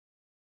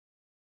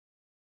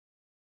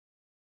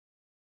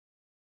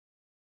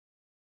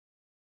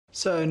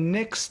So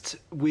next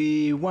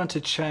we want to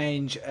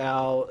change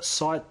our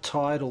site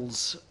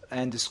titles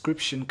and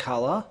description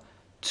color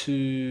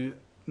to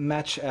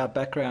match our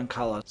background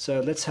color. So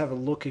let's have a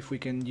look if we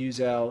can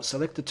use our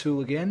selector tool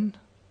again,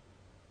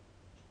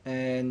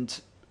 and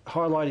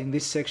highlighting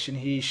this section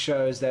here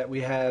shows that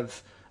we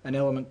have an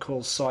element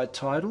called site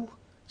title.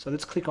 So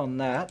let's click on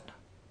that,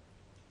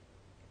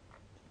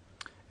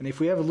 and if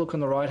we have a look on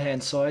the right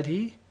hand side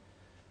here,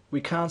 we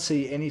can't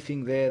see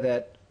anything there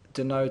that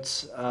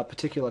denotes a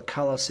particular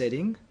color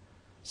setting.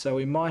 So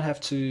we might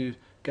have to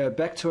go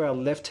back to our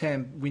left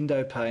hand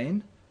window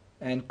pane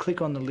and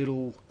click on the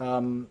little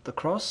the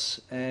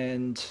cross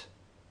and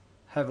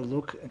have a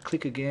look and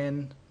click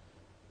again,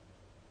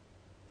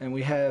 and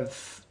we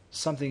have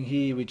something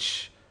here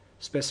which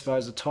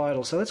specifies the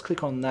title. So let's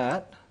click on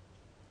that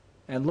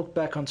and look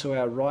back onto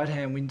our right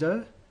hand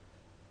window,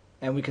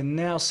 and we can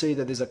now see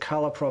that there's a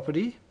color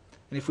property,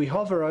 and if we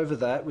hover over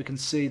that we can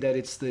see that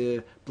it's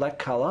the black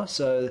color.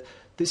 So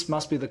this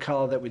must be the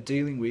color that we're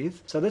dealing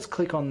with. So let's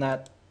click on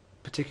that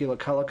particular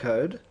color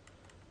code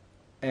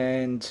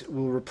and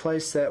we'll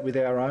replace that with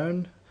our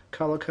own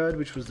color code,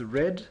 which was the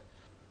red.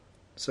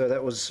 So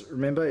that was,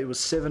 remember, it was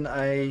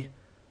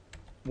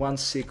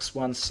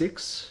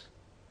 7A1616,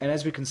 and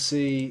as we can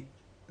see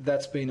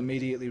that's been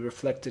immediately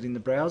reflected in the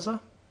browser.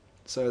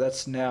 So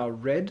that's now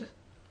red,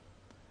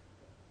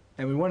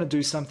 and we want to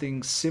do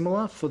something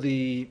similar for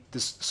the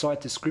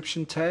site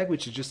description tag,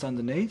 which is just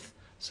underneath.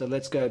 So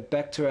let's go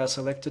back to our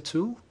selector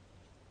tool,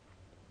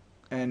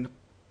 and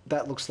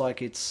that looks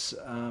like it's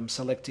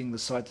selecting the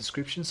site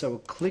description, so we'll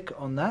click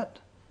on that.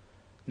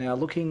 Now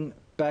looking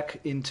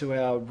back into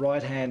our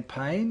right hand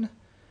pane,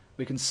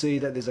 we can see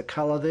that there's a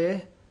color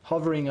there.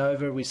 Hovering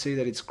over, we see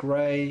that it's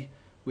grey,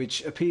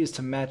 which appears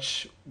to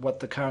match what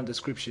the current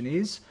description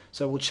is.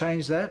 So we'll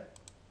change that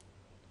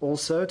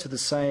also to the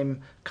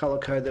same color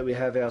code that we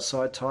have our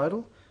site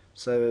title,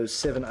 so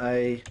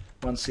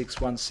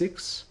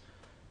 7A1616,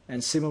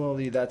 and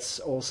similarly that's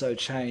also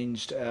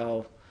changed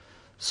our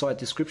site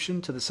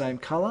description to the same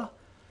color.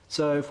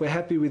 So if we're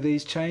happy with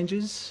these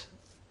changes,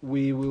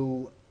 we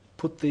will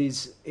put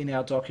these in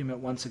our document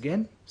once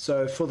again.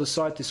 So for the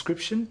site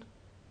description,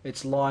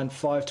 it's line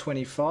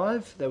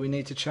 525 that we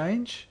need to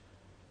change,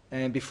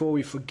 and before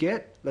we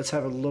forget, let's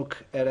have a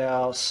look at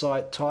our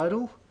site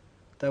title.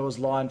 That was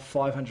line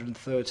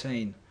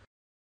 513,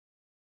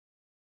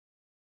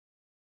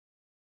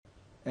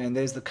 and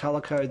there's the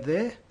color code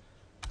there.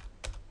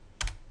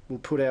 We'll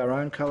put our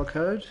own color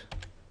code.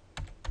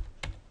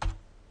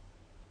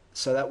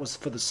 So that was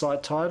for the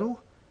site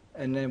title,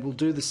 and then we'll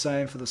do the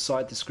same for the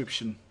site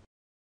description.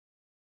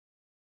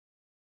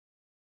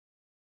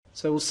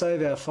 So we'll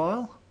save our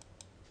file,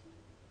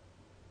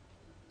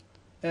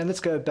 and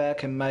let's go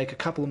back and make a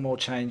couple more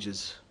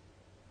changes.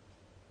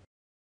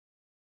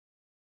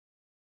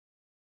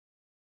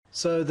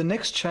 So the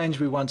next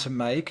change we want to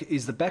make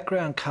is the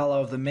background color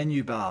of the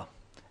menu bar,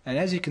 and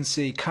as you can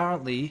see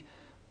currently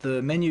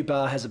the menu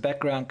bar has a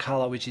background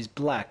color which is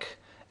black.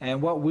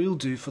 And what we'll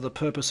do for the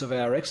purpose of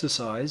our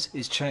exercise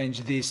is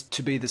change this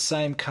to be the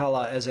same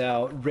color as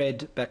our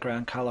red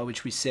background color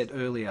which we set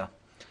earlier.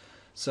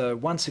 So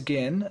once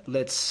again,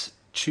 let's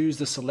choose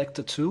the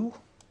selector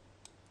tool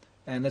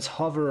and let's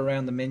hover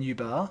around the menu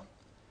bar,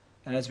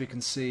 and as we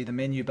can see the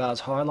menu bar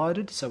is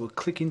highlighted, so we'll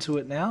click into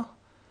it now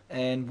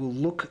and we'll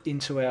look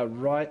into our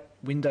right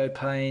window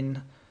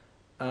pane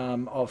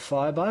of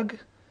Firebug,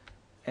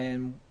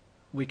 and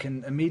we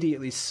can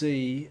immediately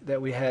see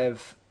that we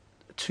have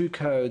two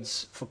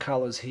codes for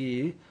colors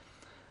here.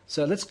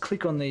 So let's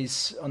click on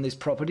this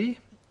property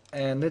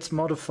and let's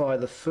modify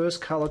the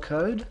first color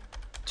code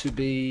to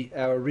be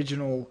our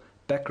original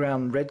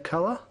background red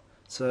color.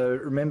 So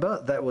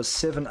remember that was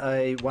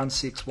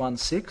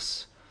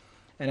 7A1616,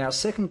 and our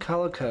second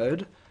color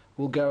code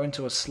will go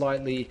into a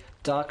slightly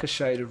darker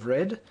shade of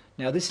red.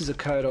 Now this is a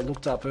code I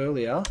looked up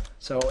earlier,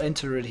 so I'll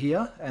enter it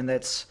here, and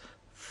that's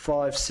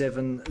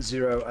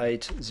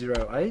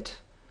 570808.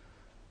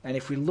 And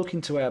if we look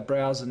into our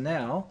browser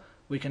now,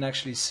 we can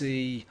actually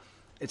see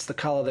it's the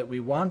color that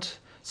we want.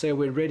 So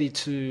we're ready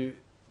to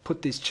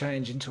put this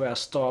change into our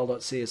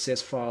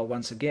style.css file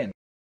once again.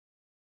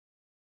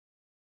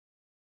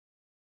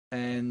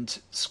 And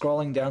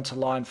scrolling down to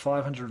line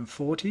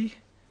 540,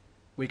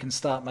 we can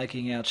start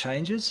making our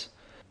changes.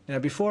 Now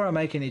before I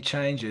make any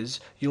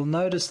changes, you'll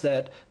notice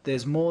that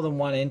there's more than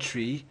one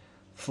entry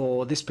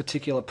for this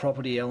particular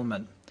property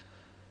element.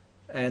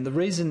 And the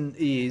reason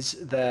is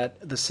that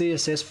the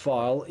CSS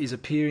file is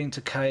appearing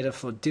to cater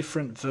for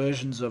different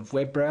versions of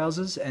web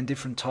browsers and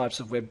different types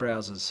of web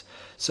browsers.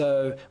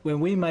 So when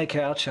we make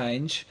our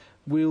change,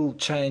 we'll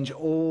change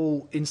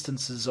all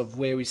instances of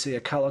where we see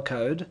a color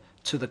code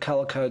to the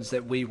color codes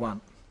that we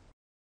want.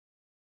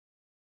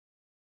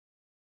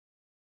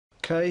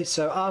 Okay,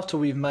 so after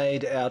we've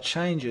made our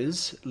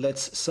changes,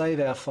 let's save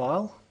our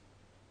file,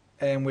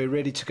 and we're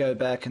ready to go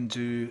back and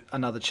do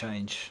another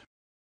change.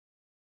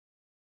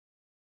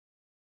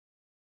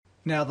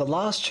 Now the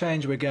last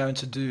change we're going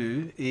to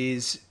do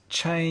is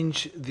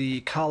change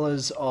the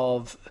colors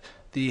of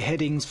the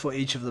headings for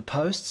each of the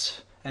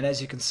posts and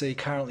as you can see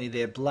currently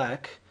they're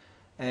black,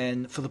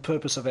 and for the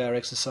purpose of our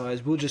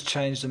exercise we'll just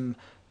change them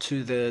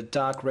to the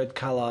dark red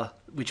color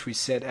which we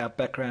set our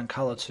background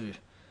color to.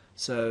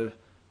 So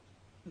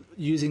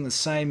using the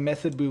same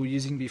method we were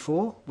using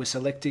before, we're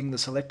selecting the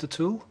selector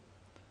tool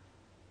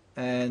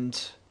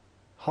and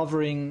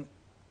hovering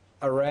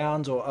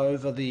around or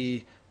over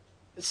the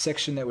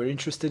section that we're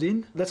interested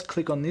in. Let's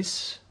click on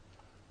this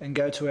and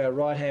go to our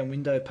right hand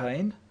window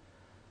pane,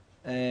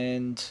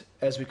 and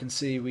as we can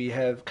see we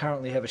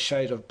currently have a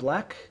shade of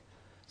black,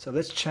 so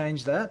let's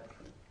change that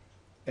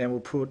and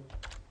we'll put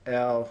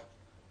our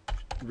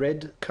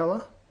red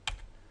color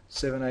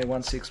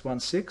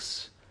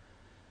 7A1616,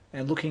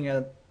 and looking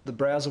at the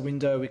browser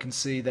window we can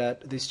see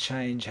that this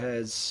change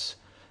has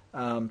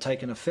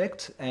taken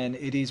effect and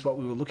it is what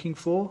we were looking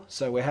for,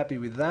 so we're happy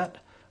with that.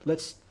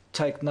 Let's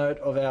take note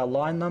of our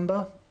line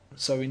number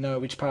so we know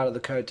which part of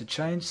the code to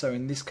change. So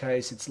in this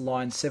case it's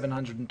line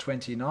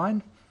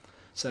 729.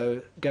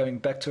 So going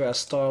back to our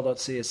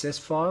style.css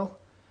file,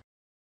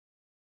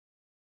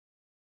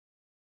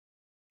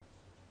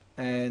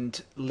 and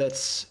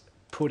let's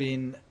put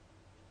in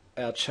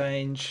our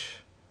change,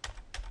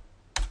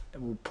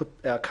 and we'll put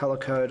our color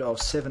code of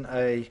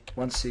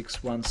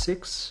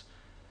 7A1616,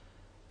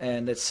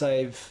 and let's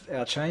save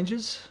our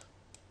changes.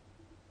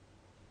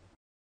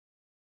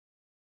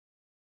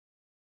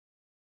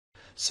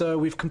 So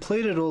we've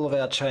completed all of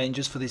our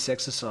changes for this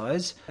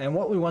exercise, and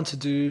what we want to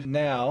do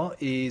now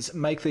is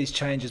make these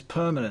changes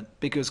permanent,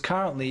 because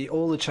currently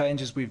all the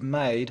changes we've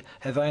made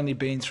have only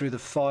been through the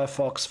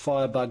Firefox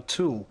Firebug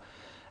tool,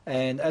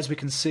 and as we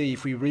can see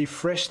if we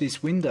refresh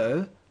this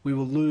window we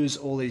will lose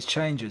all these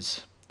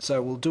changes.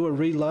 So we'll do a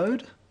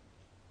reload,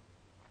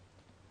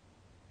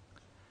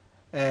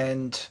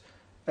 and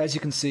as you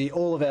can see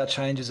all of our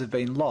changes have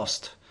been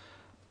lost.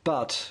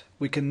 But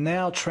we can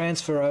now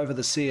transfer over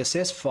the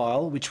CSS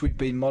file, which we've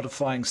been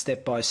modifying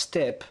step by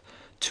step,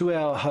 to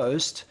our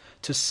host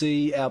to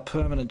see our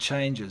permanent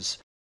changes.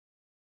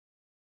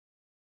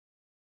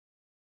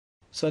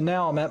 So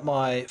now I'm at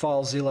my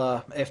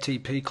FileZilla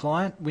FTP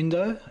client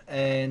window,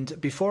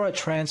 and before I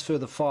transfer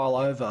the file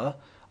over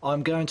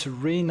I'm going to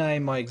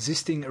rename my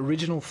existing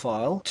original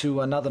file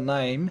to another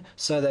name,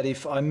 so that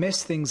if I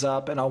mess things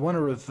up and I want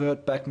to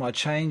revert back my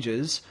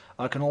changes,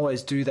 I can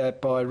always do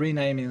that by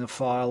renaming the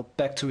file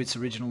back to its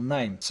original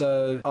name.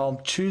 So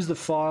I'll choose the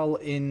file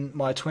in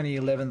my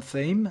 2011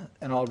 theme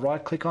and I'll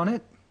right click on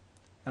it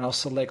and I'll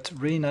select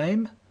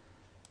rename,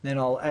 then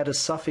I'll add a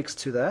suffix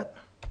to that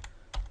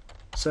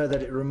so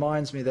that it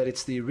reminds me that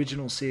it's the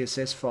original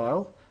CSS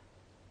file,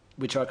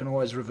 which I can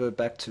always revert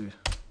back to.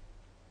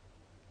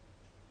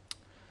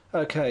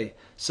 Okay,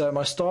 so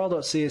my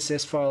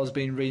style.css file has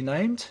been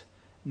renamed.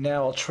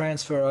 Now I'll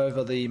transfer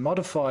over the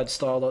modified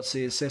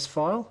style.css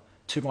file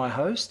to my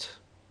host.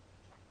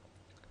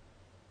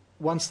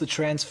 Once the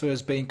transfer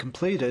has been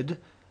completed,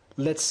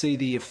 let's see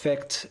the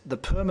effect, the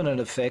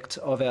permanent effect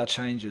of our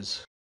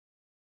changes.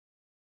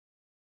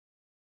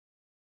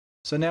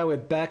 So now we're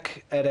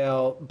back at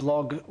our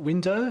blog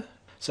window.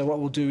 So what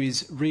we'll do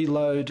is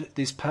reload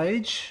this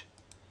page.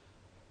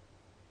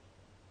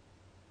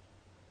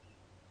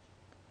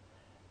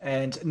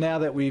 And now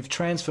that we've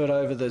transferred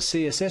over the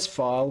CSS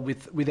file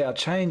with our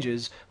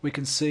changes, we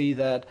can see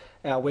that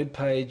our web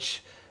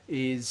page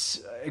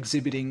is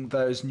exhibiting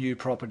those new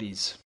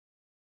properties.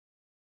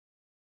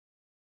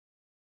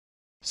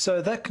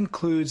 So that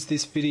concludes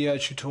this video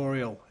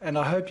tutorial, and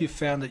I hope you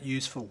found it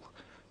useful.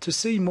 To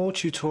see more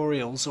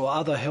tutorials or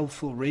other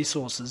helpful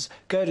resources,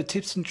 go to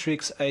Tips and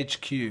Tricks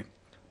HQ.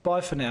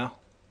 Bye for now.